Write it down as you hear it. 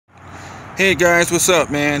Hey guys, what's up,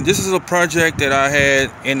 man? This is a project that I had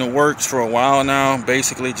in the works for a while now,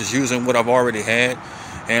 basically just using what I've already had.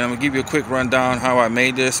 And I'm gonna give you a quick rundown how I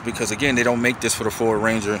made this, because again, they don't make this for the Ford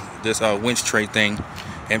Ranger, this winch tray thing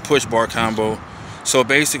and push bar combo. So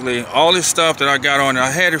basically all this stuff that I got on, I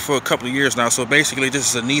had it for a couple of years now. So basically this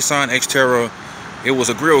is a Nissan Xterra. It was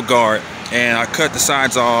a grille guard, and I cut the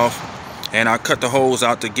sides off and I cut the holes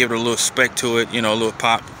out to give it a little spec to it, you know, a little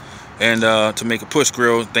pop, and to make a push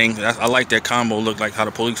grill thing. I like that combo look, like how the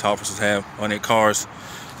police officers have on their cars.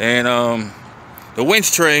 And the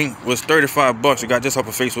winch tray was 35 bucks. I got this off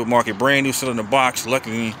of Facebook Market, brand new, still in the box,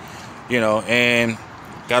 luckily, you know, and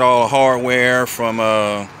got all the hardware from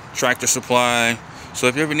Tractor Supply. So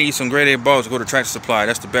if you ever need some grade A bolts, go to Tractor Supply.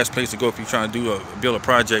 That's the best place to go if you're trying to build a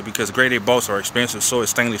project, because grade A bolts are expensive, so is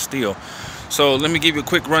stainless steel. So let me give you a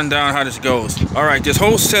quick rundown how this goes. All right, this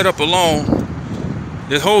whole setup alone,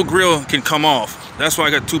 this whole grill can come off. That's why I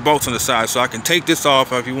got two bolts on the side, so I can take this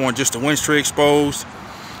off if you want just the winch tray exposed,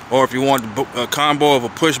 or if you want a combo of a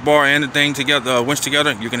push bar and the thing together, winch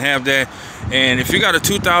together, you can have that. And if you got a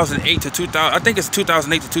 2008 to 2000, I think it's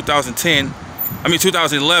 2008 to 2010, I mean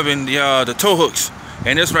 2011, the tow hooks,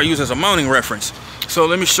 and that's what I use as a mounting reference. So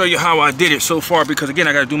let me show you how I did it so far, because again,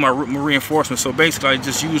 I got to do my reinforcement. So basically, I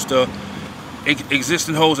just used the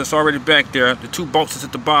existing hose that's already back there, the two bolts that's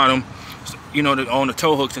at the bottom, you know, on the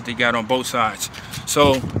tow hooks that they got on both sides.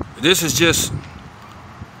 So this is just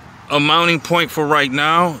a mounting point for right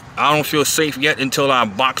now. I don't feel safe yet until I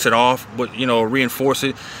box it off, but you know, reinforce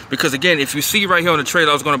it. Because again, if you see right here on the trailer,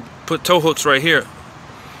 I was going to put tow hooks right here,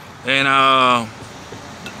 and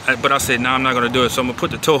but I said, no, I'm not going to do it. So I'm going to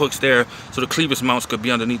put the tow hooks there so the clevis mounts could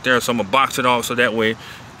be underneath there. So I'm going to box it off so that way,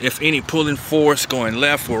 if any pulling force going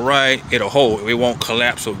left or right, it'll hold. It won't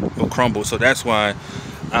collapse or crumble. So that's why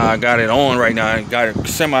I got it on right now. I got it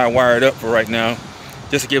semi-wired up for right now,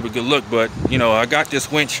 just to give it a good look. But, you know, I got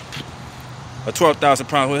this winch, a 12,000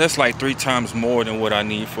 pound, well, that's like 3 times more than what I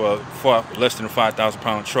need for less than a 5,000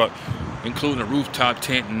 pound truck, including a rooftop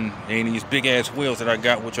tent and these big ass wheels that I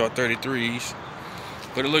got, which are 33s.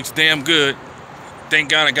 But it looks damn good. Thank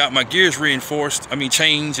God I got my gears reinforced, I mean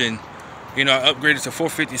changed, and you know, I upgraded to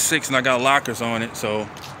 456 and I got lockers on it. So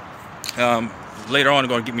later on I'm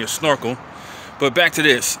gonna get me a snorkel. But back to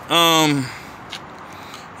this.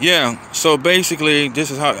 Yeah, so basically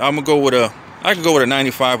this is how I'm gonna go with I can go with a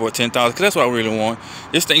 95 or a 10,000, because that's what I really want.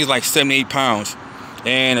 This thing is like 78 pounds,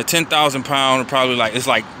 and a 10,000 pound probably like, it's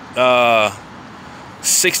like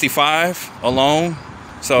 65 alone.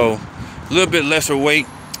 So a little bit lesser weight.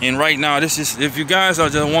 And right now, this is, if you guys are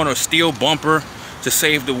just want a steel bumper to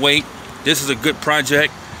save the weight, this is a good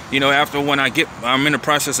project. You know, after when I'm in the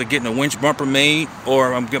process of getting a winch bumper made,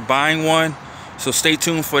 or I'm buying one. So stay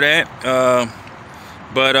tuned for that.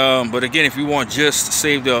 But again, if you want just to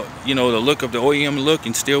save the, you know, the look of the OEM look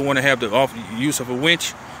and still want to have the use of a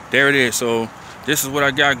winch, there it is. So this is what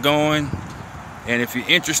I got going. And if you're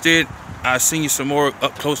interested, I'll send you some more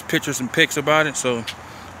up close pictures and pics about it. So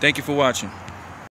thank you for watching.